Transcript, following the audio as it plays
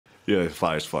Yeah,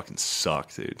 flyers fucking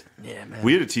suck, dude. Yeah, man.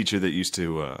 We had a teacher that used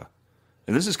to,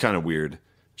 and this is kind of weird.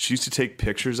 She used to take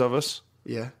pictures of us.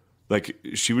 Yeah. Like,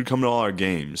 she would come to all our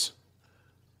games,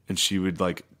 and she would,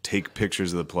 like, take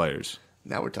pictures of the players.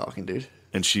 Now we're talking, dude.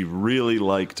 And she really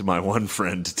liked my one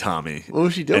friend, Tommy. What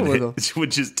was she doing with him? She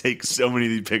would just take so many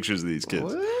of these pictures of these kids.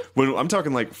 What? When I'm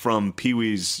talking, like, from Pee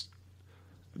Wee's,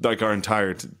 like, our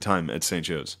entire time at St.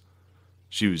 Joe's.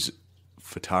 She was a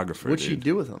photographer, What'd she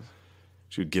do with them?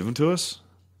 She would give them to us.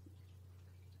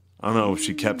 I don't know if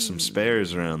she kept some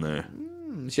spares around there.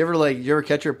 Did you ever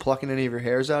catch her plucking any of your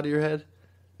hairs out of your head?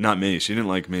 Not me. She didn't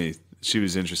like me. She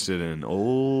was interested in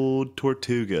old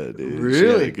Tortuga, dude. Really? She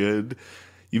had a good.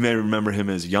 You may remember him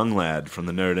as Young Lad from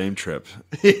the Notre Dame trip.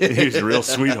 He was a real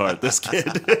sweetheart, this kid.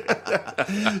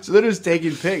 So they're just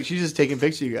taking pics. She's just taking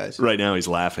pics of you guys. Right now, he's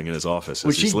laughing in his office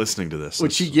as he's listening to this.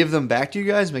 Would she give them back to you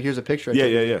guys? Like, here's a picture.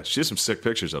 Yeah. She has some sick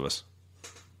pictures of us.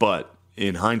 But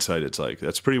in hindsight, it's like,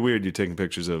 that's pretty weird. You're taking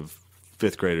pictures of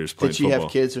fifth graders playing football. Did she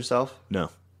have kids herself? No.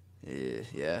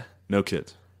 Yeah. No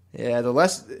kids. Yeah, the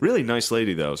less... Really nice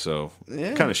lady, though, so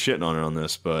Yeah. kind of shitting on her on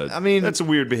this, but I mean... that's a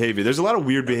weird behavior. There's a lot of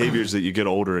weird behaviors that you get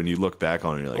older and you look back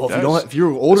on and you're like, Well, if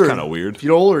you're older... kind of weird. If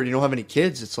you're older and you don't have any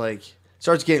kids, it's like... It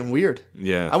starts getting weird.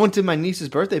 Yeah. I went to my niece's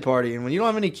birthday party, and when you don't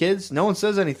have any kids, no one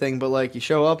says anything, but, like, you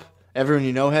show up, everyone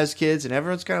you know has kids, and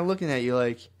everyone's kind of looking at you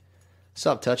like, what's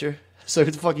up, toucher? So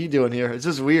what the fuck are you doing here? It's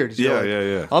just weird.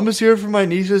 Yeah. I'm just here for my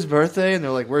niece's birthday, and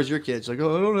they're like, "Where's your kids?" Like,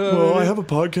 "Oh, I don't know." Well, I have a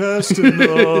podcast, and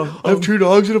I have 2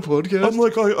 dogs and a podcast. I'm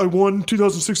like, I won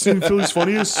 2016 Phillies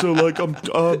Funniest, so like, I'm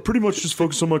pretty much just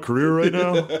focused on my career right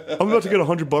now. I'm about to get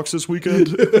 $100 this weekend.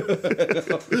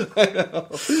 I know.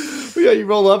 But yeah, you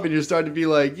roll up and you're starting to be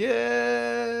like,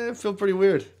 "Yeah, I feel pretty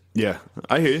weird." Yeah,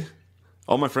 I hear you.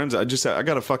 All my friends, I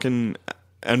got a fucking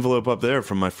envelope up there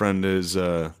from my friend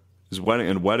his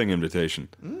wedding invitation.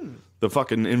 The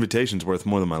fucking invitation's worth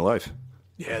more than my life.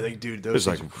 Yeah, they do. There's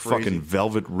like fucking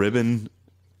velvet ribbon.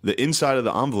 The inside of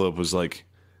the envelope was like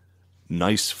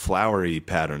nice flowery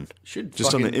pattern. Should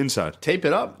just on the fucking inside. Tape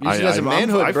it up. Use it as a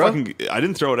manhood, bro. I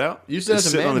didn't throw it out. Use it as a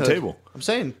sitting manhood. on the table. I'm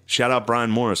saying. Shout out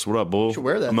Brian Morris. What up, bull? Should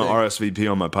wear that I'm an thing.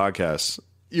 RSVP on my podcast.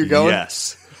 You're going?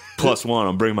 Yes. +1.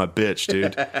 I'm bringing my bitch,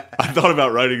 dude. I thought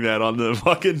about writing that on the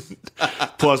fucking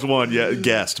 +1. Yeah,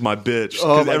 guest, my bitch.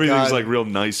 Oh, Because my everything's God. like real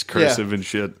nice, cursive and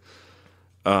shit.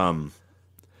 Yeah,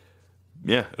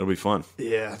 it'll be fun.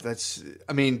 Yeah, that's.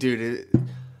 I mean, dude,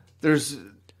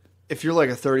 if you're like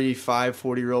a 35,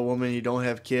 40-year-old woman, you don't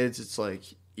have kids, it's like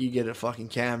you get a fucking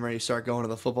camera, you start going to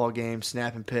the football game,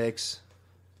 snapping pics.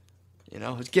 You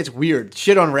know, it gets weird.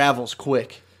 Shit unravels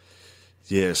quick.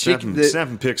 Yeah,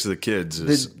 snapping pics of the kids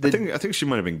is. I think she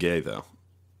might have been gay though.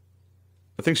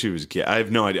 I think she was gay. I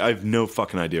have no idea. I have no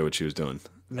fucking idea what she was doing.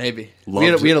 Maybe we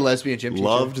had a lesbian gym teacher.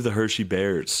 Loved the Hershey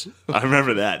Bears. I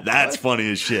remember that. That's funny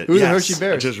as shit. Who are the Hershey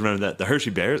Bears? I just remember that. The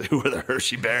Hershey Bears? Who are the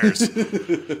Hershey Bears?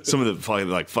 Some of the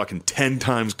like fucking 10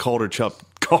 times Calder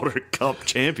Cup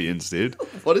champions, dude.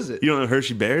 What is it? You don't know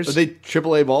Hershey Bears? Are they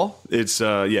AAA ball? It's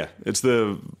it's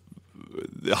the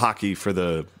hockey for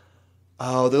the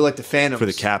Oh, they're like the Phantoms. for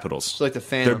the Capitals. It's like the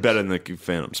Phantoms. They're better than the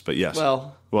Phantoms, but yes.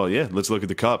 Well, yeah. Let's look at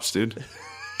the cups, dude.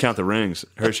 Count the rings.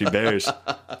 Hershey Bears.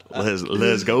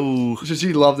 Let's go. So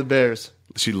she loved the Bears.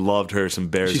 She loved her some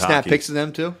Bears She hockey. snapped pics of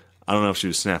them too? I don't know if she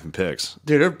was snapping pics.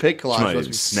 Dude, her pic She collage might must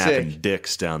be be snapping sick.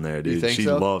 dicks down there, dude. think She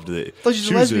so? loved it. thought she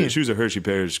was a lesbian. She was a Hershey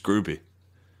Bears groupie.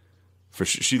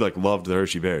 She like loved the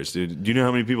Hershey Bears, dude. Do you know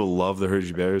how many people love the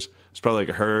Hershey Bears? It's probably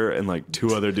like her and like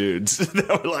 2 other dudes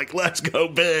that were like, "Let's go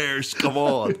Bears, come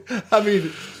on." I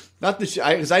mean, not the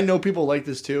because I know people like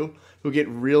this too who get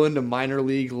real into minor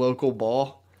league local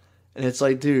ball, and it's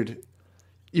like, dude,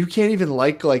 you can't even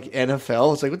like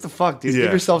NFL. It's like, what the fuck, dude? Yeah.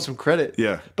 Give yourself some credit.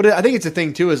 Yeah. But I think it's a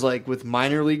thing too. Is like with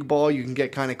minor league ball, you can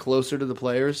get kind of closer to the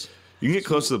players. You can get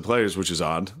close to the players, which is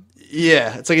odd.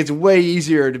 Yeah, it's like it's way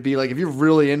easier to be like if you're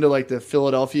really into like the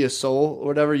Philadelphia Soul or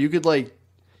whatever, you could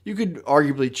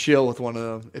arguably chill with one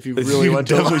of them if you really You went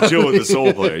can to definitely chill with the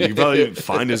Soul player. You can probably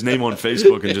find his name on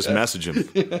Facebook and just message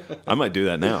him. I might do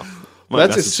that now.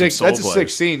 That's a sick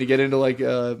scene to get into like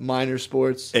minor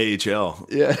sports. AHL.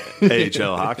 Yeah.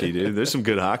 AHL hockey, dude. There's some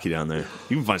good hockey down there.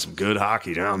 You can find some good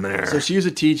hockey down there. So she was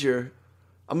a teacher.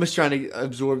 I'm just trying to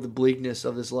absorb the bleakness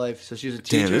of this life. So she was a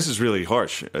teacher. Damn, this is really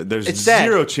harsh. There's It's sad.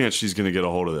 zero chance she's going to get a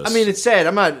hold of this. I mean, it's sad.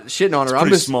 I'm not shitting on her. I'm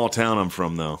pretty just small town I'm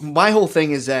from, though. my whole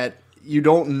thing is that you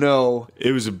don't know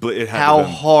It was it had how to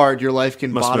been, hard your life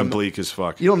can must have bottom. been bleak as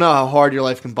fuck. You don't know how hard your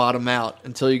life can bottom out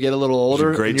until you get a little She's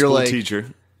older. a great and you're school like, teacher.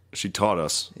 She taught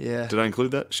us. Yeah. Did I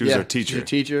include that? She was Yeah, our teacher. she's a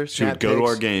teacher, She would snap go to pics.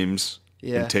 our games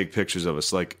Yeah. and take pictures of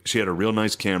us. Like she had a real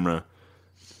nice camera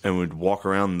and would walk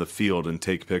around the field and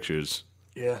take pictures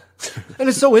Yeah. And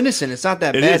it's so innocent. It's not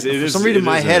that It bad. is- But it for is- some reason in it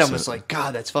my is head, I'm innocent. just like,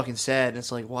 God, that's fucking sad. And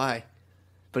it's like, why?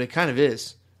 But it kind of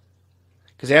is.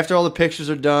 Because after all the pictures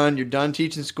are done, you're done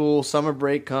teaching school, summer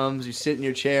break comes, you sit in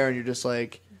your chair, and you're just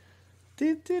like...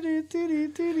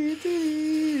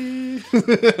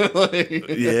 Like-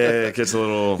 Yeah, it gets a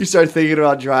little. You start thinking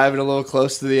about driving a little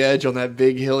close to the edge on that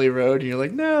big hilly road, and you're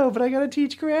like, no, but I got to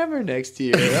teach grammar next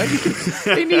year.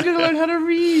 I need to learn how to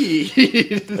read.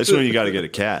 That's when you got to get a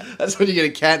cat. That's when you get a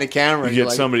cat and a camera. and You you're get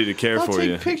like, somebody to care I'll for take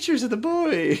you. pictures of the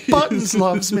boy. Buttons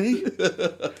loves me.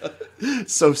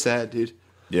 So sad, dude.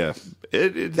 Yeah,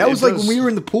 That was like when we were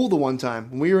in the pool the one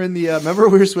time. When we were in the, remember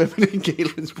we were swimming in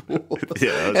Caitlin's pool?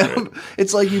 Yeah, that's And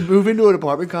it's like you move into an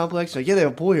apartment complex, like, yeah, they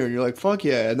have a pool here. And you're like, fuck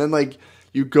yeah. And then, like,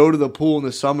 you go to the pool in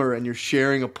the summer and you're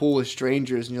sharing a pool with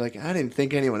strangers. And you're like, I didn't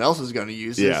think anyone else was going to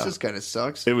use this. Yeah. This kind of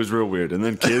sucks. It was real weird. And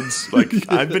then kids, like,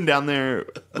 I've been down there,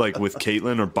 like, with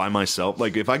Caitlin or by myself.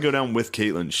 Like, if I go down with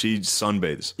Caitlin, she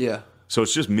sunbathes. Yeah. So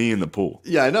it's just me in the pool.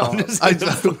 Yeah, I know.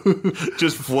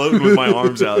 Just floating with my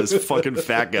arms out, this fucking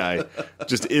fat guy,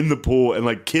 just in the pool, and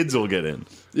like kids will get in.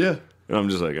 Yeah. And I'm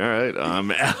just like, all right,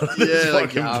 I'm out of this Yeah, like,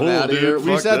 fucking I'm pool, outta dude. here. We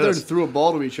Fuck sat there this. and threw a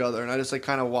ball to each other, and I just like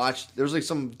kind of watched. There was like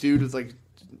some dude with like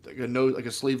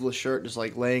a sleeveless shirt, just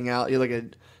like laying out. He had like a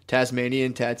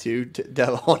Tasmanian tattoo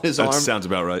on his That arm. sounds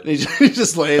about right. And he's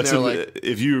just laying That's there a- like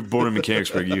if you were born in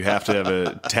Mechanicsburg, you have to have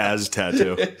a Taz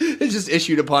tattoo. it's just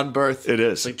issued upon birth. It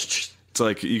is. Like, It's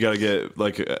like you got to get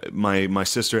like my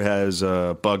sister has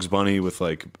Bugs Bunny with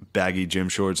like baggy gym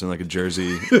shorts and like a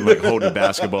jersey, like holding a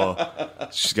basketball.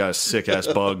 She's got a sick ass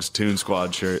Bugs Toon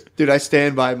Squad shirt. dude, I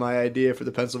stand by my idea for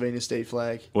the Pennsylvania state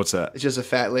flag. What's that? It's just a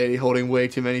fat lady holding way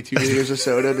too many 2 liters of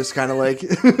soda, just kind of like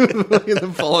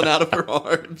them falling out of her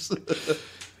arms.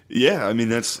 Yeah, I mean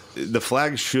that's the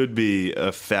flag should be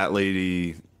a fat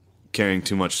lady carrying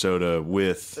too much soda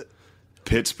with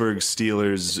Pittsburgh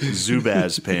Steelers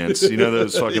Zubaz pants. You know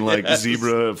those fucking like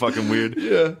zebra fucking weird.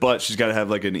 Yeah. But she's got to have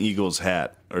like an Eagles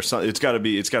hat or something. It's got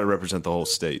to represent the whole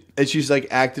state. And she's like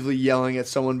actively yelling at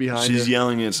someone behind She's her.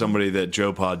 yelling at somebody that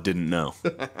Joe Pod didn't know.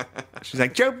 She's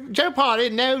like, Joe Pod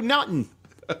didn't know nothing.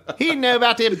 He didn't know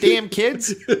about them damn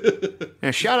kids.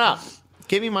 Now shut up.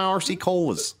 Give me my RC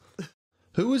Colas.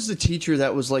 Who was the teacher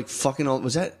that was like fucking all?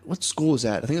 Was that what school was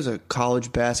that? I think it was a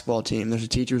college basketball team. There's a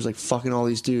teacher who's like fucking all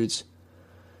these dudes.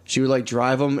 She would like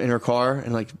drive them in her car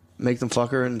and like make them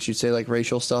fuck her, and she'd say like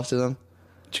racial stuff to them.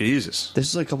 Jesus. This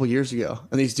is like a couple years ago,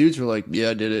 and these dudes were like,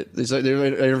 "Yeah, I did it." They were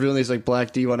interviewing these like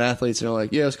black D1 athletes, and they're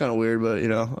like, "Yeah, it's kind of weird, but you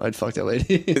know, I'd fuck that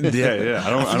lady." Yeah. I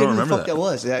don't forget who remember the fuck that. that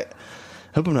was. I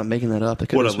hope I'm not making that up.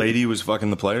 What, a lady was fucking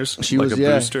the players? She like was, a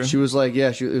yeah. booster? She was like, yeah.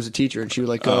 It was a teacher, and she would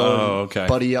like go Oh, and okay.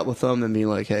 buddy up with them and be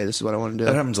like, "Hey, this is what I want to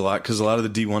That do." happens a lot because a lot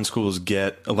of the D1 schools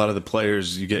get a lot of the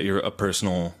players. You get a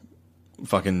personal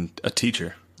fucking a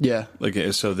teacher. Yeah, Like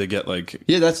so they get like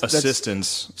Yeah, that's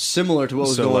assistants. similar to what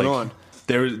was So, going like, on.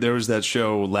 There was that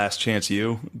show Last Chance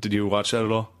U. Did you watch that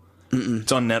at all?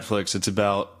 It's on Netflix.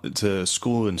 It's a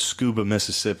school in Scuba,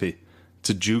 Mississippi.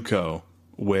 It's a JUCO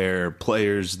where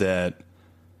players that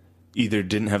either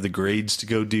didn't have the grades to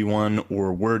go D1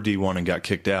 or were D1 and got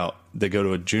kicked out, they go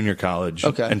to a junior college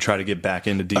Okay. and try to get back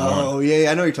into D1. Oh yeah,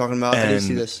 I know what you're talking about. I didn't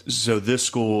see this. So this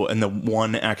school and the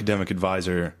one academic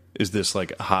advisor is this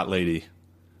like hot lady,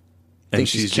 and Think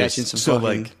she's catching some so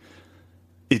fucking- like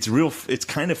it's real. It's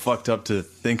kind of fucked up to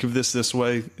think of this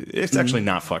way. It's actually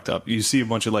not fucked up. You see a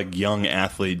bunch of like young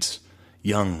athletes,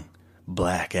 young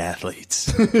black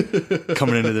athletes,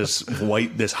 coming into this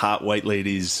hot white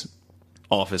lady's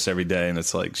office every day, and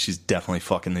it's like she's definitely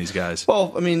fucking these guys.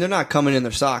 Well, I mean, they're not coming in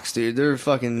their socks, dude. They're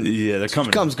fucking. Yeah, they're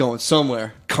coming. Cum's going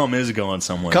somewhere. Cum is going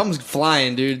somewhere. Cum's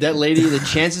flying, dude. That lady, the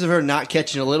chances of her not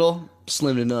catching a little,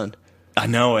 slim to none. I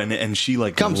know, and she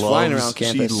like Cum's flying around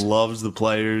campus. She loves the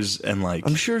players, and like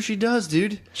I'm sure she does,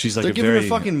 dude. she's like They're a giving very her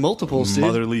fucking multiples, dude.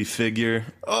 motherly figure.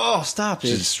 Oh, stop,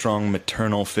 dude. She's a strong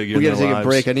maternal figure. We in gotta their take a lives.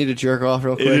 break. I need to jerk off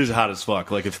real quick. It is hot as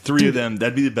fuck. Like if three of them,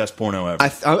 that'd be the best porno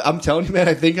ever. I'm telling you, man.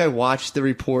 I think I watched the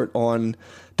report on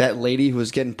that lady who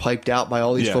was getting piped out by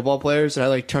all these Yeah. football players, and I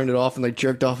like turned it off and like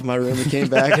jerked off in my room and came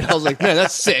back, and I was like, man,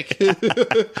 that's sick.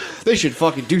 They should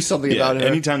fucking do something yeah, about her.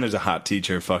 anytime there's a hot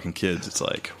teacher, fucking kids, it's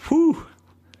like, whoo,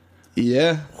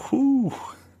 Yeah, whoo.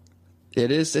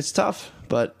 it is. It's tough,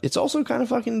 but it's also kind of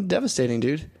fucking devastating,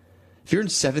 dude. If you're in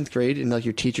 7th grade and like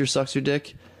your teacher sucks your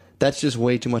dick, that's just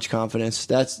way too much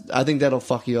confidence. I think that'll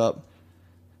fuck you up.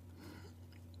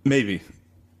 Maybe.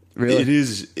 Really? It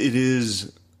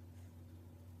is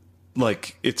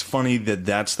like it's funny that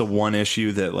that's the one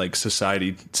issue that like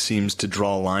society seems to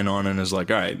draw a line on and is like,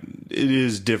 all right, it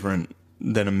is different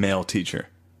than a male teacher.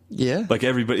 Yeah. Like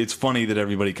everybody, it's funny that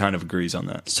everybody kind of agrees on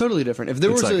that. It's totally different. If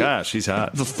there It's was like, she's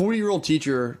hot. if a 40-year-old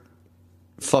teacher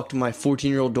fucked my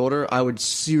 14-year-old daughter, I would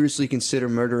seriously consider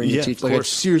murdering the Yeah, teacher. of Like, I'd course.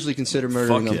 seriously consider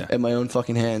murdering Fuck them yeah. at my own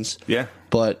fucking hands. Yeah.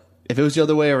 But if it was the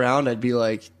other way around, I'd be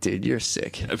like, dude, you're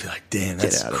sick. I'd be like, damn,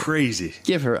 that's out of it. crazy.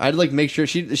 Give her. I'd like make sure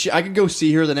she. I could go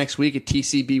see her the next week at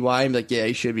TCBY and be like, yeah,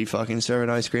 you should be fucking serving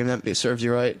ice cream. That serves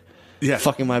you right. Yeah.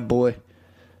 Fucking my boy.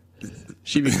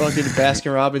 She'd be fucking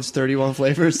Baskin Robbins 31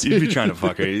 flavors. You'd be trying to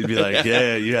fuck her. You'd be like,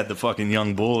 yeah, you had the fucking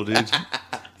young bull, dude.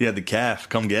 You had the calf.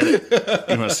 Come get it.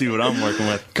 You want to see what I'm working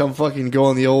with? Come fucking go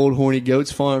on the old horny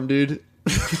goats farm, dude.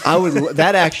 I would.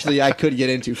 That actually, I could get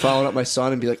into following up my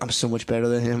son and be like, I'm so much better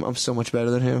than him. I'm so much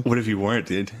better than him. What if you weren't,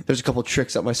 dude? There's a couple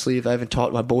tricks up my sleeve I haven't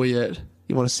taught my boy yet.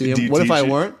 You want to see Do him? you What if teach I your-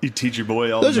 weren't? You teach your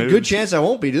boy all There's the a moves? good chance I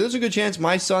won't be, dude. There's a good chance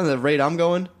my son, at the rate I'm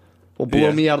going, will blow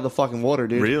Yeah. me out of the fucking water,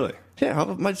 dude. Really?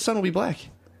 Yeah, my son will be black.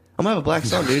 I'm gonna have a black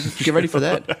son, dude. Get ready for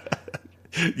that.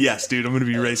 Yes, dude. I'm going to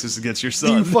be racist against your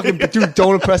Dude, son. dude,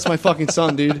 don't oppress my fucking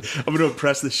son, dude. I'm going to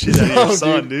oppress the shit out of No, your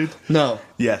son, dude. No,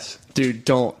 Yes. dude,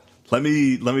 don't. Let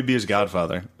me be his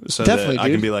godfather, so Definitely, that I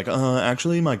can dude. be like,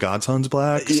 actually, my godson's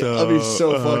black. So That'd be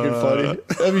so fucking funny.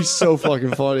 That'd be so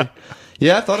fucking funny.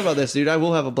 Yeah, I thought about this, dude. I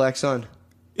will have a black son.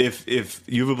 If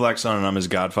you have a black son and I'm his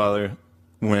godfather,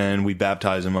 when we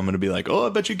baptize him, I'm going to be like, oh, I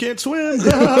bet you can't swim. I'm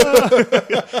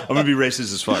going to be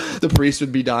racist as fuck. The priest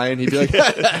would be dying. He'd be like,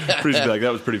 Priest would be like,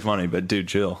 that was pretty funny, but dude,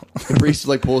 chill. the priest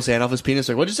would like pull his hand off his penis.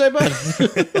 Like, what'd you say, bud?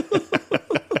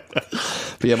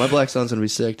 But yeah, my black son's gonna be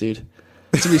sick, dude.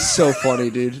 It's gonna be so funny,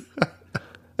 dude.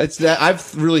 It's that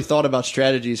I've really thought about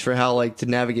strategies for how like to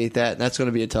navigate that, and that's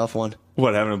gonna be a tough one.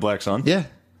 What, having a black son? Yeah.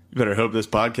 You better hope this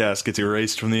podcast gets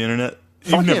erased from the internet.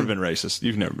 Fuck You've never him. been racist.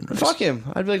 You've never been racist. Fuck him.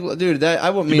 I'd be like, dude, that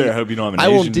I won't You mean. better hope you don't have an I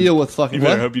Asian. won't deal with fucking You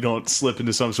better what? hope you don't slip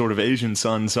into some sort of Asian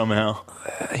son somehow.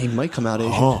 He might come out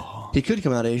Asian. Oh. He could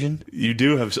come out Asian. You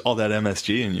do have all that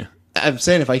MSG in you. I'm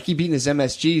saying if I keep eating his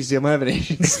MSGs, I might have an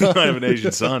Asian son. I have an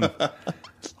Asian son.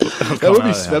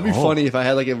 That'd be funny if I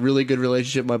had like a really good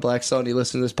relationship with my black son. He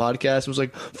listened to this podcast and was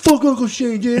like, "Fuck Uncle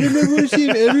Shane, dude. I never want to see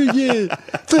him ever again.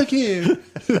 Fuck him."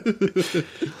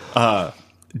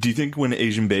 Do you think when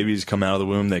Asian babies come out of the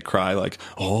womb, they cry like,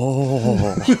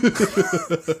 oh,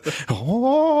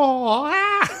 oh,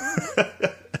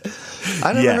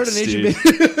 I never heard an Asian dude.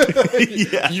 baby.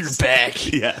 Yes. You're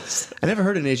back. Yes. I never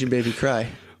heard an Asian baby cry.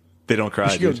 They don't cry.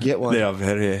 We should go dude. get one. They are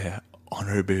very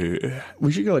honorable.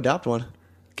 We should go adopt one.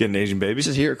 Get an Asian baby.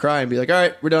 Just hear it cry and be like, "All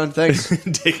right, we're done. Thanks."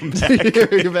 Take them back.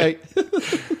 Go back.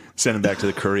 Send them back to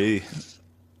the Korea.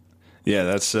 Yeah,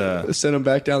 that's Send him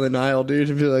back down the Nile, dude,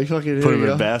 and be like, "Fucking put here them you in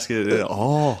a go." basket.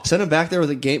 Oh Send him back there with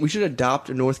a game. We should adopt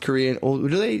a North Korean. Oh,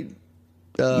 do they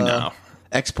no,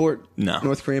 export No.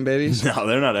 North Korean babies? no,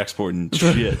 they're not exporting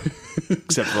shit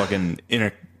except fucking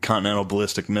intercontinental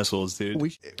ballistic missiles, dude.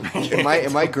 In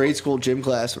my grade school gym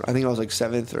class, I think I was like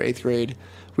 7th or 8th grade,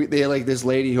 they had like this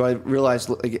lady who I realized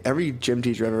like every gym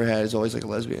teacher I've ever had is always like a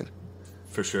lesbian.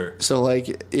 For sure. So like,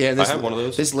 yeah, this, I had one of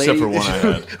those. This lady, Except for one I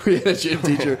had. we had a gym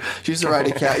teacher. She used to ride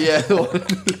a cat. Yeah,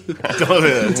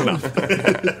 That's enough.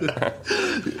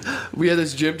 we had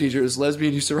this gym teacher. This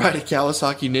lesbian used to ride a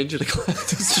Kawasaki Ninja to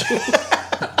class.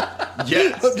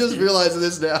 Yes. I'm just realizing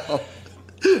this now.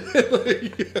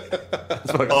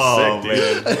 Oh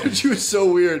man. She was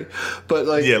so weird, but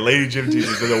like, Yeah, lady gym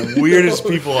teachers are the weirdest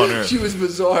people on earth. she was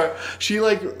bizarre. She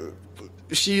like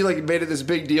made it this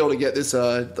big deal to get this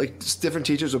like different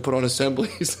teachers would put on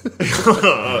assemblies.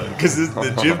 Because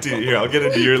the gym teacher here, I'll get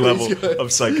into your level go ahead.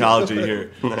 of psychology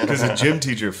here. Because a gym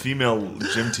teacher, female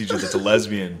gym teacher that's a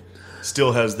lesbian,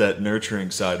 still has that nurturing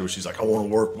side where she's like, I want to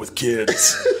work with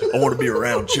kids. I want to be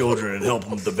around children and help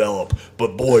them develop.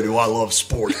 But boy, do I love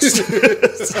sports.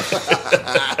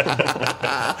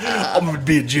 I'm going to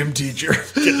be a gym teacher.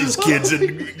 Get these kids in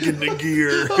the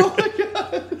gear.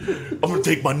 I'm going to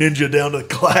take my ninja down to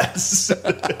class.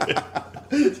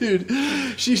 Dude,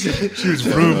 she She was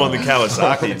room on the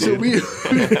Kawasaki, so dude. we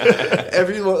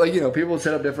everyone like people would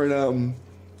set up different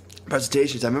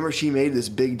presentations. I remember she made this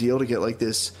big deal to get like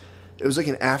this. It was like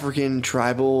an African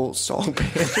tribal song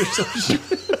band or something.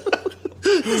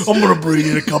 I'm gonna bring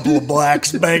in a couple of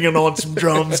blacks banging on some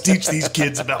drums, teach these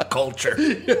kids about culture.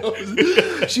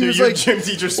 She was Your like gym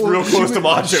teacher's well, real she close was- to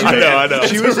Macho. she- Man. I know.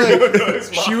 She was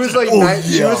like, she was like, Oh,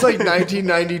 she yeah. was like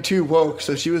 1992 woke.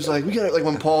 So she was like, we got like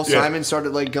when Paul Yeah. Simon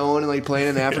started like going and like playing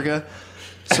in Africa.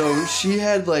 So she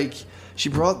had like. She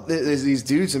brought these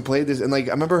dudes and played this, and like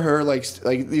I remember her like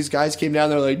these guys came down.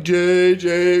 They're like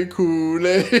JJ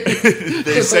Kool-Aid.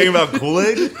 They sang about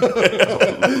Kool-Aid?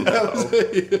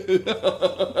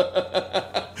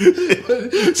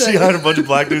 She hired a bunch of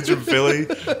black dudes from Philly,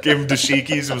 gave them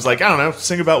dashikis, and was like, I don't know,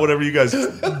 sing about whatever you guys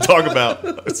talk about.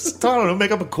 I don't know,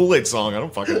 make up a Kool-Aid song. I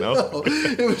don't fucking know. No,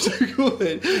 it was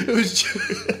Kool-Aid.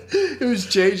 It was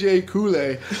JJ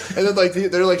Kool-Aid. And then like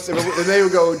they're like, and they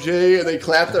would go J, and they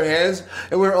clap their hands,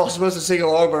 and we were all supposed to sing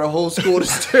along, but our whole school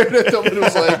just stared at them and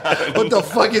was like, "What the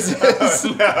fuck is this?"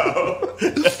 No.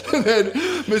 And then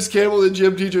Miss Campbell, the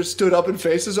gym teacher, stood up and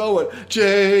faced us all, went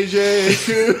JJ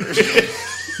Kool-Aid.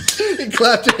 And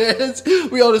clapped her hands.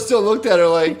 We all just still looked at her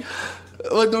like,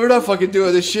 no, we're not fucking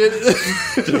doing this shit.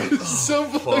 So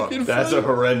fucking That's funny. a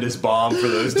horrendous bomb for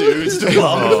those dudes to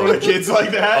bomb in front of kids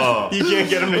like that. You can't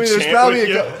get them to chant with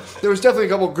you. There was definitely a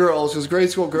couple girls, because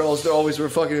grade school girls, they always were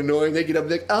fucking annoying. They get up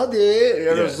and like, I'll do it. And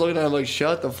everyone's looking at them like,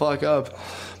 shut the fuck up.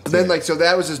 But then, like, so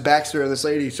that was just backstory on this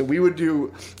lady. So we would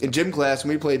do, in gym class,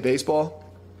 when we played baseball,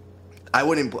 I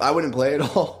wouldn't play at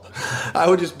all. I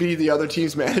would just be the other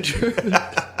team's manager.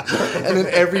 And then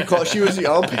every call, she was the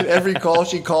ump, and every call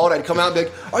she called, I'd come out and be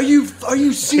like, are you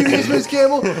serious, Miss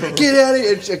Campbell? Get out of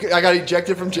here. And I got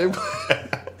ejected from gym class.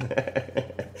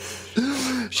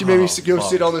 She made me go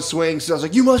sit on the swing, so I was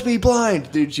like, you must be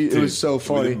blind. Dude, it was so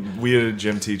funny. We had a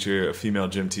gym teacher, a female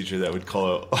gym teacher, that would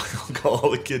call all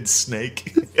the kids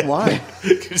Snake. Why?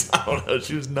 Because I don't know,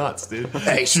 she was nuts, dude.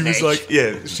 Hey, she was Snake.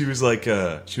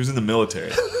 she was in the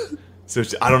military. So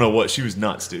I don't know what, she was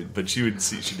nuts, dude. But she'd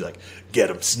be like, get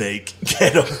him, Snake,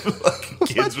 get him.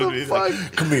 Kids would be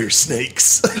like, come here,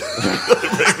 snakes. Bring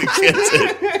the kids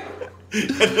in.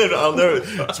 And then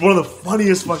it's one of the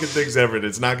funniest fucking things ever, and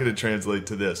it's not going to translate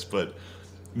to this, but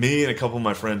me and a couple of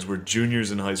my friends were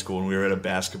juniors in high school, and we were at a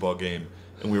basketball game,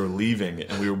 and we were leaving,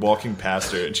 and we were walking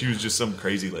past her, and she was just some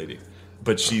crazy lady,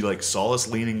 but she like saw us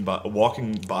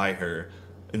walking by her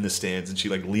in the stands, and she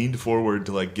like leaned forward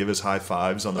to like give us high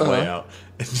fives on the way out,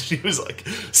 and she was like,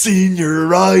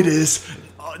 senioritis,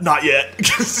 not yet.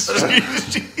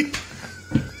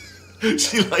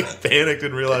 She like panicked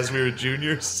and realized we were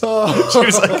juniors. She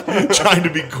was like trying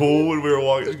to be cool when we were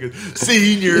walking. She goes,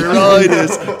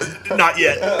 senioritis, not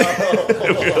yet.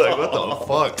 And we were like, what the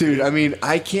fuck, Dude, I mean,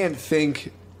 I can't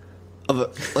think of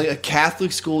a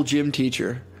Catholic school gym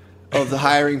teacher of the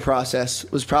hiring process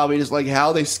was probably just like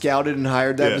how they scouted and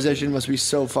hired that position must be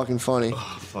so fucking funny.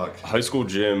 Fuck. High school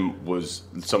gym was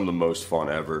some of the most fun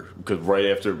ever, because right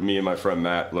after me and my friend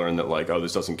Matt learned that like, oh,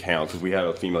 this doesn't count, because we had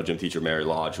a female gym teacher, Mary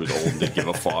Lodge, who was old and didn't give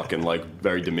a fuck and like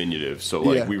very diminutive. So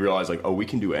like we realized like, oh, we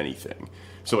can do anything.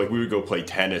 So like we would go play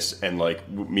tennis, and like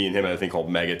me and him had a thing called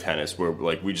mega tennis, where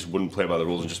like we just wouldn't play by the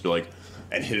rules and just be like,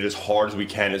 and hit it as hard as we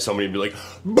can, and somebody would be like,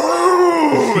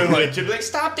 boom! And like, she'd be like,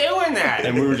 stop doing that!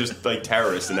 And we were just like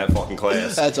terrorists in that fucking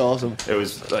class. That's awesome. It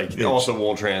was like, it also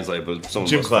won't translate, but some of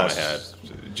the Gym most fun class, I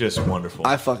had. just wonderful.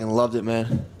 I fucking loved it,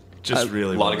 man.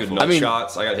 Really A lot of good wonderful. nut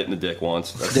shots. I got hit in the dick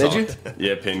once. That Did you? sucked.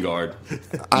 Yeah, pin guard.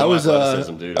 I was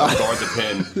athleticism, dude. I was guard the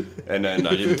pin, and then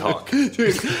I didn't talk.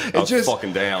 Dude, I was just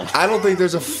fucking down. I don't think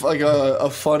there's a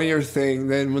funnier thing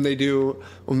than when we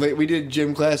did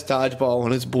gym class dodgeball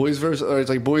when it's boys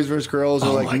versus girls or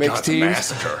Oh like my mixed God, it's a teams.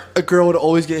 massacre. A girl would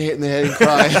always get hit in the head and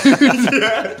cry.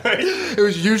 It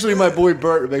was usually my boy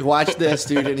Bert. Like, watch this,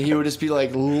 dude, and he would just be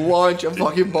like, launch a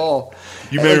fucking ball.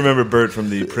 You may remember Bert from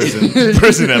the prison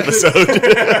episode.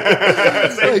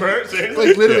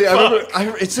 Like literally, I remember.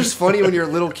 It's just funny when you're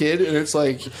a little kid and it's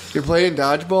like you're playing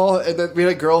dodgeball, and then we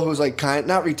had a girl who was like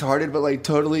not retarded, but like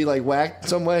totally like whacked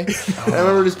some way. And I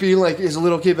remember just being like, as a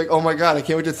little kid, like, oh my god, I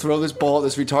can't wait to throw this ball at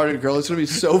this retarded girl. It's gonna be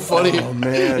so funny. Oh,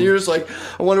 man. And you're just like,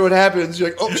 I wonder what happens.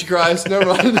 You're like, oh, she cries. Never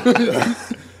mind.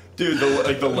 Dude,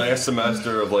 the last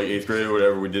semester of like 8th grade or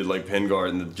whatever, we did like pin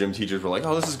guard, and the gym teachers were like,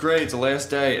 "Oh, this is great! It's the last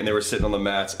day," and they were sitting on the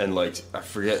mats, and like I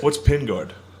forget. What's pin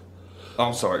guard? Oh,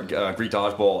 I'm sorry, Greek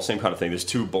dodgeball, same kind of thing. There's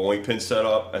 2 bowling pins set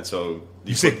up, and so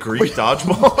You say Greek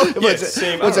dodgeball? yeah,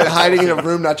 same. What's it? Hiding in a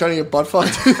room, not trying to get butt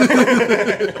fucked.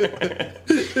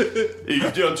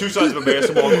 You do on 2 sides of a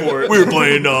basketball court. We were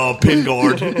playing pin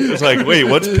guard. It's like, wait,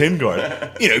 what's pin guard?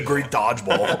 Greek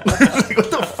dodgeball. Like, what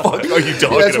the fuck are you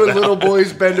talking That's when about? little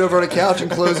boys bend over on a couch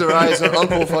and close their eyes, and their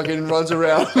uncle fucking runs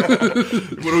around.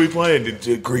 What are we playing?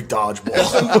 Greek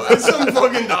dodgeball. It's some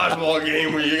fucking dodgeball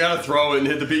game where you gotta throw it and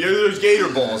hit the beat. There's gator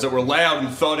balls that were loud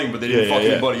and thudding, but they didn't fuck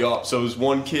anybody up. So this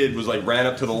one kid was like ran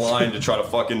up to the line to try to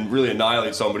fucking really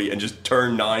annihilate somebody and just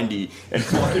turned 90 and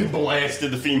fucking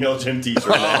blasted the female gym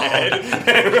teacher in the head.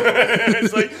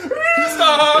 It's like,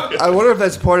 stop! I wonder if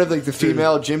that's part of like the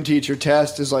female gym teacher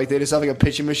test. Is like they just have like a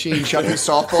pitching machine chucking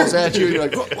softballs at you. And you're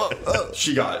like, whoa, whoa.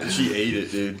 She ate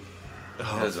it, dude.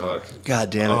 As fuck.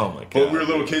 God damn it. Oh my god. But we were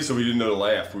little kids, so we didn't know to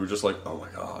laugh. We were just like, oh my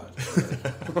god.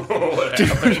 What Dude,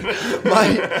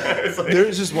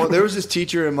 There was this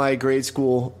teacher in my grade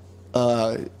school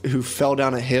who fell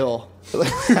down a hill. They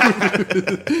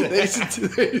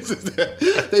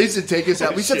used to take us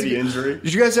out. Shitty injury.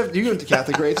 Did you guys you went to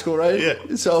Catholic grade school, right?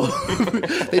 Yeah. So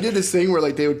they did this thing where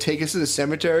like they would take us to the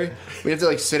cemetery. We had to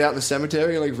like sit out in the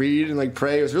cemetery and like read and like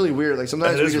pray. It was really weird. Like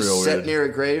sometimes we just sat near a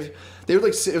grave. They would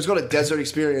like sit, it was called a desert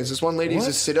experience. This one lady used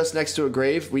to sit us next to a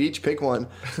grave. We'd each pick one.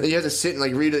 And you had to sit and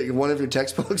like read one of your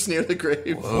textbooks near the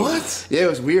grave. What? Yeah, it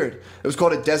was weird. It was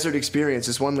called a desert experience.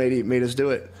 This one lady made us do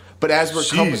it. But as we're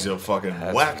coming, She's a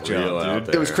fucking whack job,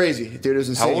 dude. it was crazy, dude. It was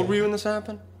insane. How old were you when this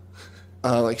happened?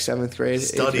 Like 7th grade. 8th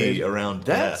Study grade. around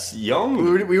That's that. young.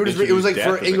 We would just read, it was like for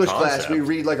Death as a English class. concept. We'd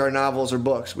read like our novels or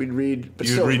books. We'd read, but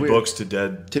You'd still, it was read weird. books to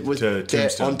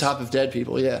tombstones. On top of dead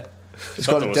people. Yeah, it's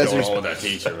Something called was a going desert. on with that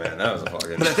teacher, man. That was a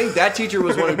fucking. But I think that teacher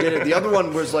was one who did it. The other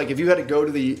one was like if you had to go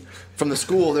to from the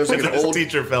school. There's like an This old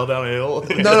teacher fell down a hill.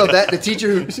 No, that was the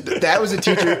teacher.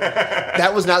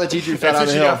 That was not the teacher who fell down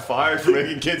That's the when she hill. got fired for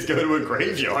making kids go to a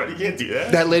graveyard. You can't do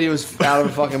that. That lady was out of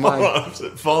her fucking mind.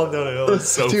 Falling down a hill is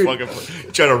so Dude. fucking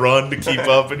fun. Trying to run to keep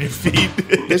up on your feet.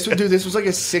 This was like a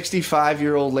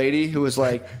 65-year-old lady who was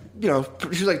like, she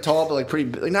was like tall but like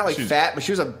pretty, like not like fat, but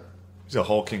she was a She's a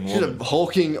hulking woman.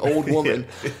 hulking old woman.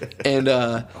 And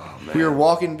we were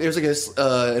walking. It was like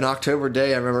an October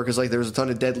day, I remember, because like there was a ton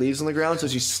of dead leaves on the ground. So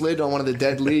she slid on one of the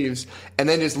dead leaves and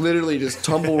then just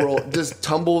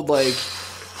tumbled like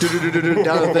down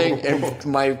the thing. And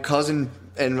my cousin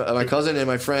and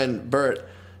my friend Bert.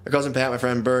 My cousin Pat, my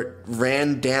friend Bert,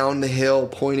 ran down the hill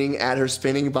pointing at her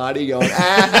spinning body going,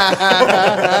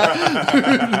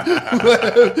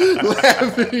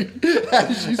 laughing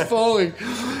as she's falling.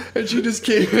 And she just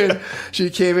came in. She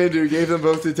came in, dude, gave them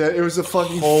both the ten. It was the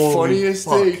fucking funniest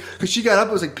thing. Because she got up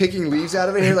and was like picking leaves out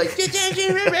of her hair, like,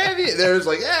 there was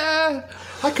like, I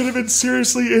could have been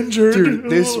seriously injured. Dude,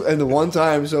 and the one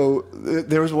time, so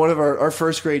there was one of our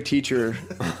first grade teacher.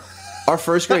 Our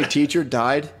first grade teacher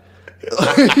died.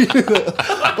 The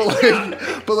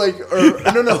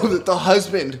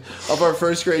husband of our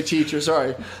first grade teacher.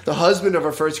 Sorry, the husband of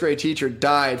our first grade teacher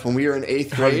died when we were in 8th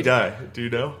grade. How did he die? Do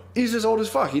you know? He's just old as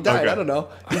fuck. He died. Okay. I don't know.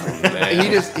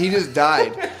 He just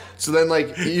died. So then,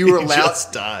 like, you were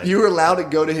allowed to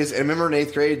go to his. And remember in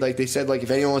 8th grade, like they said, like if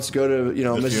anyone wants to go to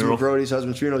Mrs. funeral? McGrody's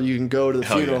husband's funeral, you can go to the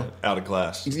Hell funeral. yeah. Out of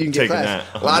class. You can get Taking class.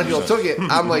 that. A lot of people 100%. took it.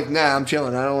 I'm like, nah, I'm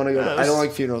chilling. I don't want to go. I don't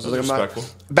like funerals. I was like, respectful.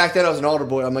 back then I was an older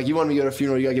boy. I'm like, you want me to go to a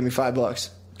funeral? You gotta give me $5.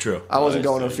 True. I wasn't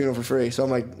going to a funeral for free, so I'm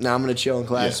like, nah, I'm gonna chill in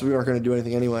class. Yeah. We weren't gonna do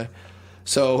anything anyway.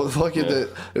 So fucking it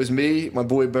was me, my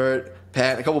boy Bert,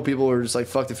 Pat, a couple people were just like,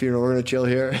 fuck the funeral, we're gonna chill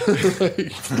here.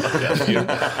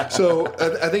 So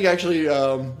I think actually.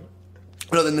 Then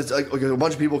it's like a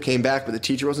bunch of people came back, but the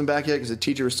teacher wasn't back yet because the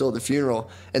teacher was still at the funeral,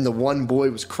 and the one boy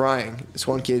was crying. This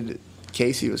one kid,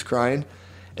 Casey, was crying,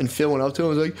 and Phil went up to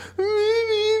him and was like,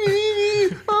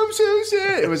 "I'm so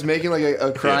sad." It was making like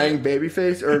a crying baby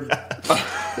face. So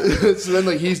then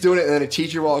like he's doing it, and then a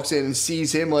teacher walks in and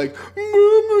sees him like,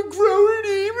 "Mama,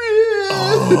 Grody."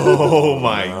 Oh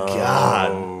my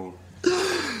god.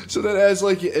 So then as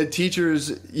like a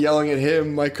teacher's yelling at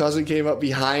him, my cousin came up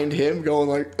behind him going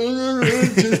like, to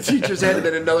the teacher's head, and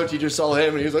then another teacher saw him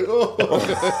and he was like, oh.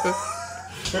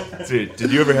 Dude,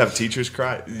 did you ever have teachers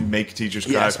cry? Make teachers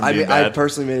cry Yes, from being I bad?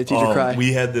 personally made a teacher cry.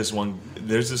 We had this one.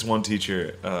 There's this one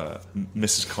teacher,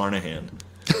 Mrs. Carnahan.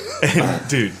 And,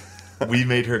 dude, we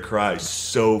made her cry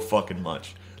so fucking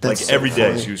much. That's like so every day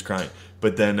funny. she was crying.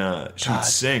 But then she would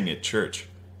sing at church.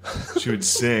 She would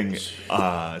sing. It's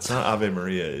not Ave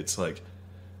Maria. It's like,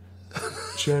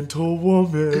 gentle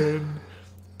woman,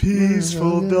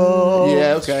 peaceful dove.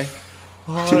 Yeah, okay.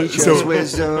 Teach us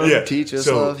wisdom, teach us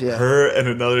love. Yeah. Her and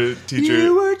another teacher.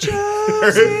 You were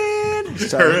chosen.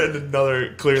 Her and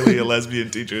another, clearly a lesbian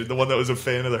teacher, the one that was a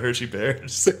fan of the Hershey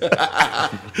Bears,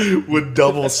 would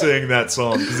double sing that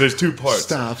song because there's two parts.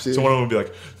 Stop, dude. So one of them would be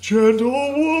like, gentle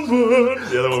woman.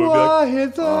 The other one would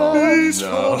Quiet thought, be like,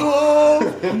 peaceful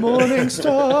dove. morning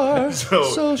star, So-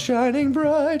 so shining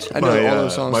bright. I know all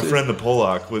those songs. My dude. friend the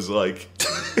Polak was like,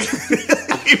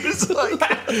 he was like,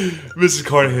 Mrs.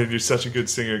 Carnahan, you're such a good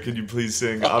singer. Can you please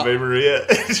sing Ave Maria?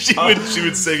 she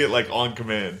would sing it like on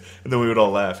command, and then we would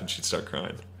all laugh, and she'd start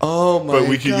crying. Oh my But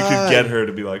god! you could get her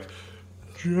to be like,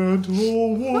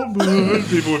 gentle woman.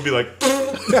 People would be like,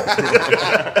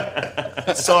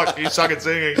 you suck at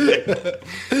singing.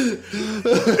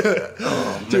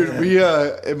 Dude, we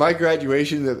in my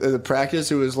graduation, the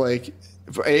practice, it was like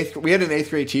we had an 8th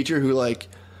grade teacher who like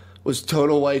was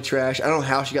total white trash. I don't know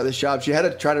how she got this job. She had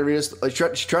to try to read us, like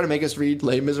she tried to make us read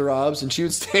Les Miserables, and she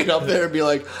would stand up there and be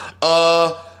like,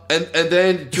 And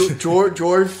then George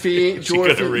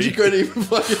couldn't read. She couldn't even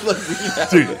fucking like read out.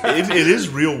 Dude, it is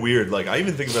real weird. Like, I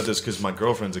even think about this because my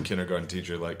girlfriend's a kindergarten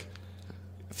teacher. Like,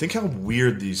 think how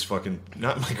weird these fucking...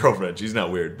 Not my girlfriend. She's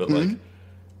not weird. But, like,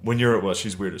 when you're... Well,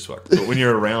 she's weird as fuck. But when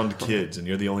you're around kids and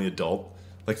you're the only adult,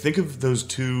 like, think of those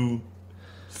two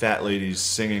fat ladies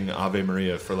singing Ave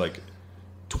Maria for, like,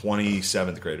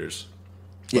 27th graders.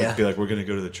 Like, Yeah. be like, we're going to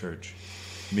go to the church.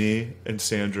 Me and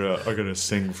Sandra are going to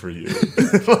sing for you.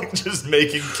 Like, just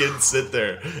making kids sit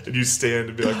there. And you stand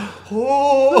and be like,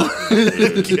 oh.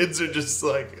 And kids are just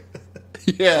like...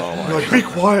 Yeah. You're like, be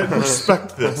quiet and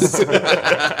respect this.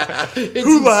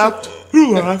 Who laughed?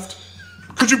 Who laughed?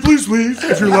 Could you please leave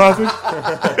if you're laughing?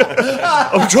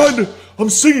 I'm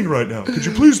singing right now. Could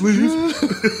you please leave?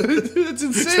 It's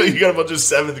insane. So you got a bunch of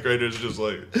 7th graders just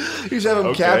like... You just have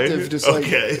them captive. Just like...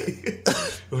 Okay.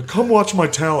 Like, come watch my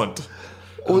talent.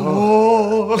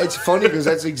 Oh. It's funny because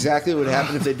that's exactly what would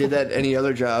happen if they did that any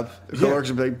other job. The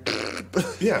coworkers would be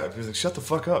like... Yeah, he's like, shut the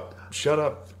fuck up. Shut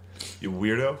up, you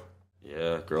weirdo.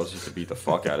 Yeah, girls used to beat the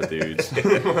fuck out of dudes. Like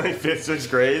 5th, 6th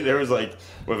grade, there was like,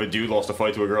 when a dude lost a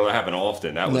fight to a girl, that happened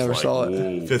often. That was Never like, saw it.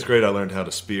 whoa. 5th grade, I learned how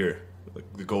to spear. Like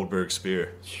the Goldberg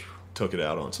spear. Took it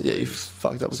out on some Yeah, you dudes.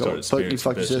 fucked up. Started You spearing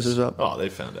some fucked your bitches. sisters up. Oh, they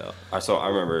found out. I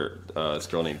remember this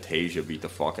girl named Tasia beat the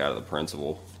fuck out of the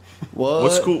principal.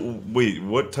 What school? Wait,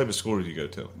 what type of school did you go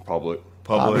to? Public.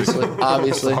 Public.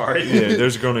 Obviously. Sorry. Yeah,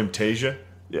 there's a girl named Tasia.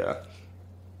 Yeah.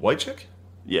 White chick?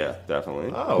 Yeah,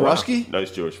 definitely. Oh, wow. Rusky?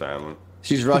 Nice Jewish family.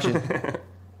 She's Russian.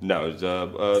 No, it was,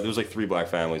 there was like 3 black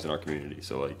families in our community,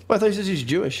 so like... Well, I thought you said she's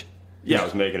Jewish. Yeah, I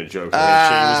was making a joke. Shane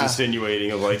was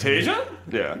insinuating of like, Tasia?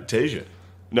 Yeah. Tasia.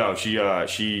 No, she,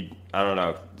 I don't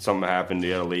know, something happened. They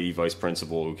had a lady vice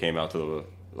principal who came out to the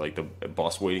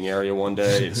bus waiting area one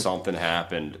day, and something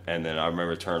happened, and then I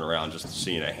remember turning around just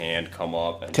seeing a hand come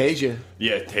up. And Tasia.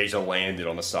 Yeah, Tasia landed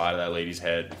on the side of that lady's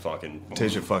head, fucking...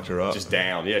 Tasia fucked her up. Just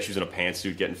down. Yeah, she was in a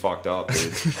pantsuit getting fucked up,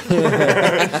 dude.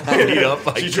 Beat up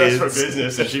by She dressed for kids.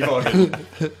 business, and she fucking...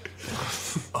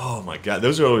 Oh my god,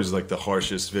 those are always like the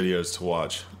harshest videos to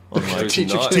watch. On like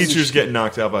Teachers- teachers getting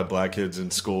knocked out by black kids in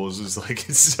schools is like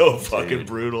it's so fucking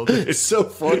brutal. It's so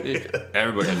funny.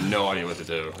 Everybody had no idea what to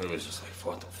do. It was just like,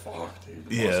 what the fuck, dude?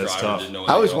 The Yeah, bus that's driver tough. didn't know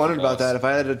I always anything wondered about bus. that. If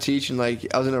I had to teach and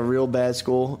like I was in a real bad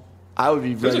school, I would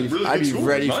be There's a ready. really I'd good be school.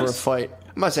 ready It's for a nice. fight.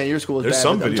 I'm not saying your school is There's bad.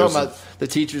 some but I'm videos talking of- about the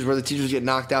teachers where the teachers get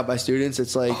knocked out by students.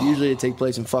 It's like usually it take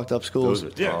place in fucked up schools.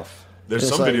 Those are Yeah. tough. There's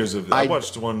It's some like, videos of I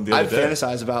watched one the I other day.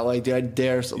 fantasize about like, dude, I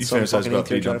dare some fantasize fucking about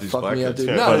kid try to beating up these fuck black me up, kids. dude.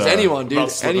 Yeah, No, but, there's anyone, dude.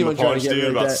 About slipping Anyone the trying to punch, get dude, me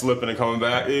about like that. slipping and coming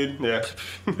back, dude. Yeah.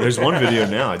 There's one video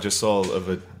now I just saw of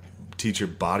a teacher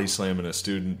body slamming a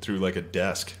student through like a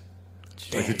desk.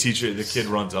 Like the kid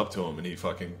runs up to him and he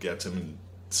fucking gets him and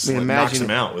knocks imagine-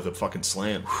 him out with a fucking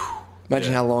slam.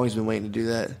 Imagine Yeah. how long he's been waiting to do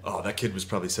that. Oh, that kid was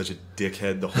probably such a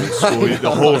dickhead the whole school year.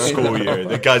 The whole school year.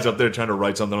 The guy's up there trying to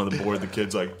write something on the board. The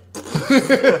kid's like,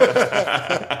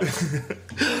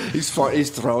 He's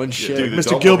throwing shit. dude,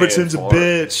 Mr. double Gilbertson's a hand fart.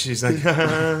 bitch. He's like,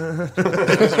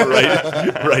 just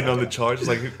writing on the charge. It's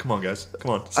like, come on, guys.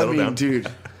 Come on, I settle mean, down.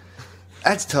 dude,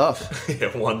 that's tough.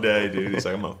 Yeah, one day, dude, he's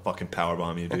like, I'm going to fucking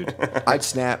powerbomb you, dude. I'd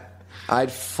snap.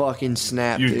 I'd fucking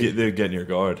snap, dude. They'd get in your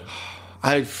guard.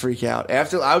 I'd freak out.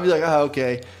 After I would be like, oh,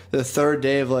 okay. The third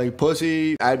day of like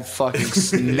pussy, I'd fucking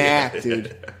snap,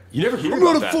 dude. You never hear I'm about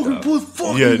gonna that, fucking though.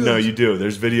 fuck Yeah, you no, guys. you do.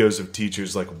 There's videos of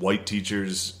teachers, like white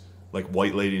teachers, like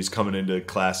white ladies coming into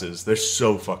classes. They're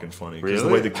so fucking funny. Because the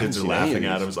Really? way the I kids are haven't seen any laughing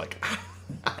of at these. him is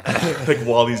like, like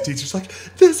while these teachers like,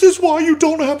 this is why you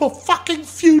don't have a fucking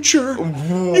future.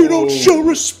 You don't show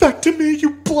respect to me,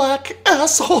 you black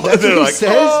asshole. And they're Who like, says?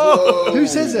 "Oh." Who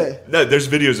says that? No, there's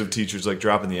videos of teachers like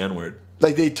dropping the N-word.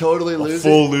 Like they totally lose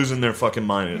Full it. losing their fucking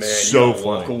mind. And it's Man, so you gotta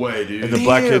walk funny. away, dude. And the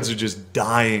black Damn. kids are just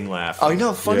dying laughing. Oh, you know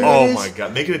how funny Oh that is? my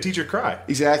god, making a teacher cry.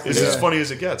 Exactly, It's as yeah. funny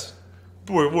as it gets.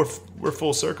 We're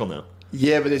full circle now.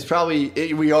 Yeah, but it's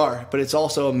probably we are. But it's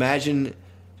also imagine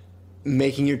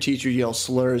making your teacher yell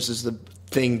slurs is the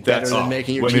thing better That's than all.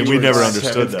 making your I mean, teacher. we never yell-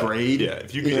 understood 7th that. grade? Yeah,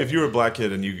 if you were a black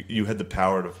kid and you had the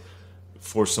power to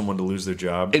force someone to lose their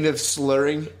job, And if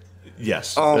slurring,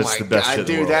 yes, oh that's my the best shit god, in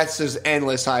the dude, world. that's just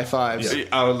endless high fives. Yeah.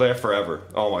 I would laugh forever.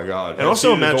 Oh my god! And also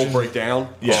seeing an adult imagine- break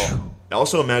down. Yeah. Oh.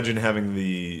 Also imagine having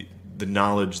the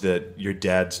knowledge that your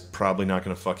dad's probably not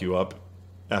going to fuck you up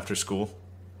after school.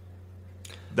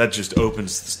 That just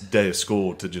opens the day of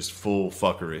school to just full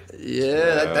fuckery.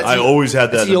 Yeah, that's I always had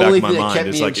that that's in the the back only of my thing that mind. kept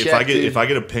It's me in like check, dude. if I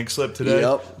get a pink slip today,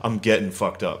 Yep. I'm getting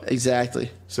fucked up. exactly.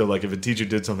 So like if a teacher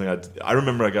did something, I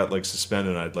remember I got like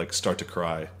suspended. and I'd like start to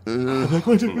cry. I'm like,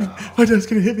 my dad's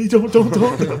gonna hit me. Don't.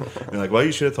 And like, well,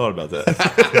 you should have thought about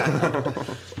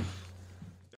that.